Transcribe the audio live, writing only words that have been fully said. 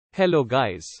Hello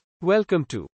guys. Welcome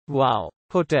to Wow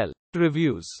Hotel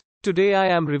Reviews. Today I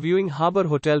am reviewing Harbor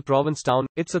Hotel Provincetown.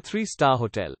 It's a 3-star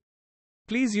hotel.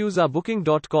 Please use our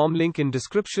booking.com link in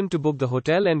description to book the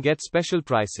hotel and get special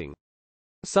pricing.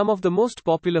 Some of the most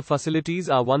popular facilities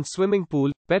are one swimming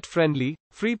pool, pet friendly,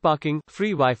 free parking,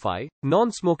 free Wi-Fi,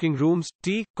 non-smoking rooms,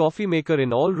 tea, coffee maker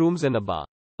in all rooms and a bar.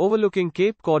 Overlooking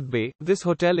Cape Cod Bay, this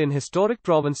hotel in historic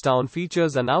Provincetown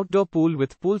features an outdoor pool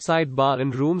with poolside bar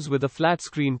and rooms with a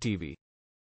flat-screen TV.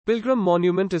 Pilgrim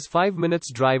Monument is 5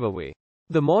 minutes drive away.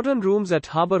 The modern rooms at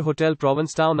Harbor Hotel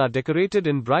Provincetown are decorated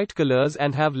in bright colors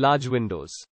and have large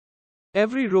windows.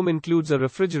 Every room includes a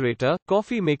refrigerator,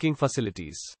 coffee-making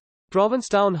facilities.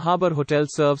 Provincetown Harbor Hotel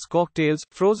serves cocktails,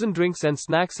 frozen drinks and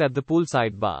snacks at the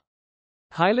poolside bar.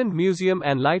 Highland Museum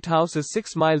and Lighthouse is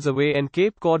 6 miles away and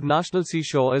Cape Cod National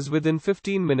Seashore is within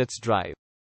 15 minutes drive.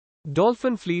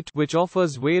 Dolphin Fleet, which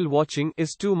offers whale watching,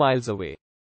 is 2 miles away.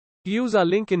 Use our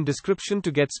link in description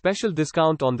to get special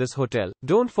discount on this hotel.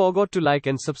 Don't forget to like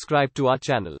and subscribe to our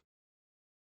channel.